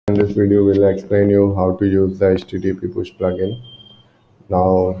this video will explain you how to use the HTTP push plugin.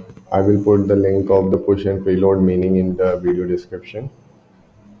 Now I will put the link of the push and preload meaning in the video description.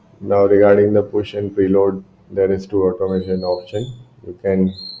 Now regarding the push and preload, there is two automation option. You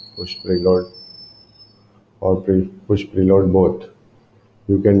can push preload or push preload both.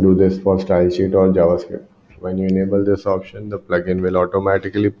 You can do this for style sheet or JavaScript. When you enable this option, the plugin will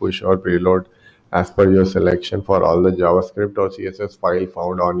automatically push or preload as per your selection for all the JavaScript or CSS file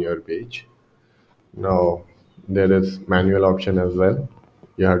found on your page. Now there is manual option as well.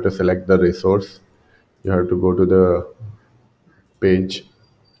 You have to select the resource. You have to go to the page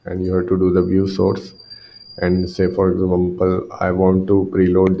and you have to do the view source and say, for example, I want to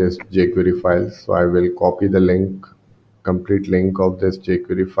preload this jQuery file, so I will copy the link, complete link of this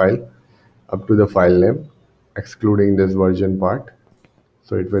jQuery file up to the file name, excluding this version part.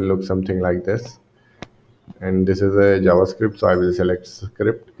 So it will look something like this. And this is a JavaScript, so I will select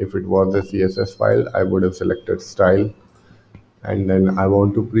script. If it was a CSS file, I would have selected style. And then I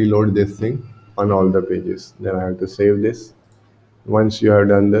want to preload this thing on all the pages. Then I have to save this. Once you have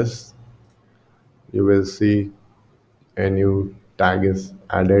done this, you will see a new tag is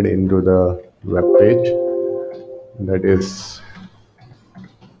added into the web page. That is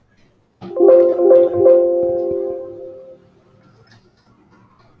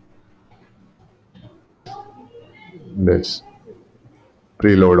this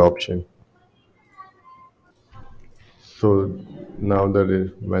preload option. So now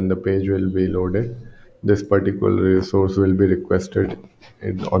when the page will be loaded, this particular resource will be requested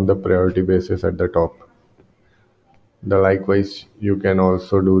on the priority basis at the top. Likewise, you can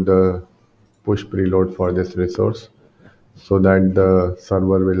also do the push preload for this resource so that the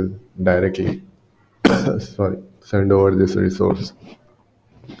server will directly send over this resource.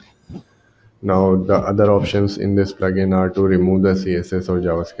 Now the other options in this plugin are to remove the CSS or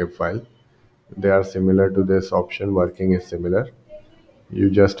JavaScript file. They are similar to this option, working is similar.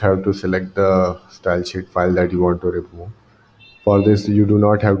 You just have to select the style sheet file that you want to remove. For this, you do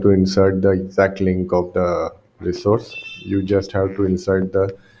not have to insert the exact link of the resource. You just have to insert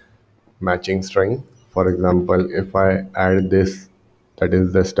the matching string. For example, if I add this, that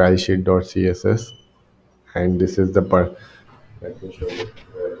is the style sheet.css, and this is the let me show you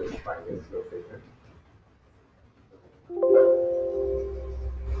where this file is located.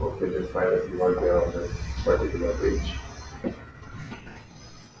 Okay, this file is not there on this particular page.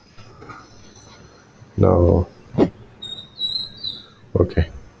 Now, okay.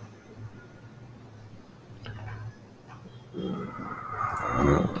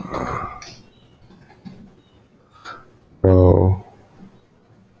 Now,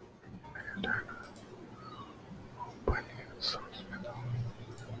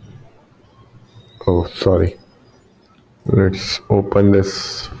 oh, sorry. Let's open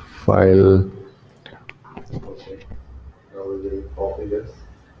this file. Okay. Now we will copy this.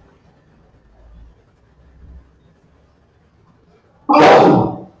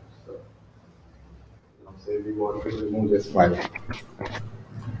 Now say we want to remove this file.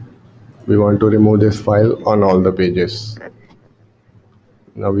 We want to remove this file on all the pages.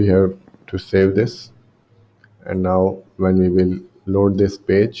 Now we have to save this, and now when we will load this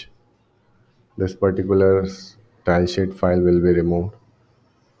page, this particular style sheet file will be removed.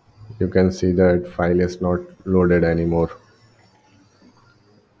 You can see that file is not loaded anymore,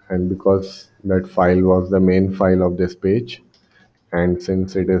 and because that file was the main file of this page, and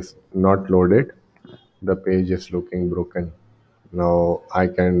since it is not loaded, the page is looking broken. Now I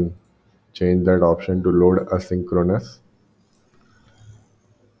can change that option to load asynchronous.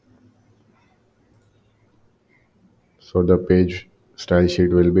 So the page style sheet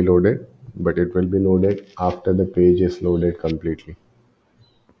will be loaded, but it will be loaded after the page is loaded completely.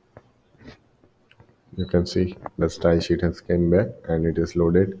 You can see the style sheet has came back and it is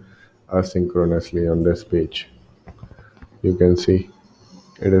loaded asynchronously on this page. You can see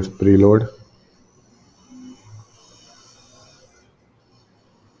it is preload.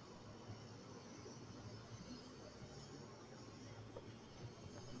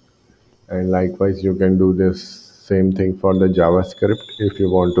 And likewise, you can do this same thing for the JavaScript. If you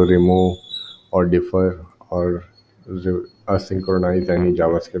want to remove or defer or asynchronize any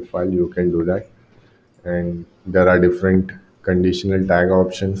JavaScript file, you can do that. And there are different conditional tag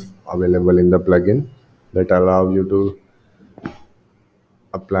options available in the plugin that allow you to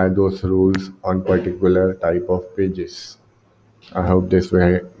apply those rules on particular type of pages. I hope this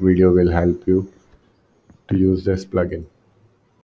video will help you to use this plugin.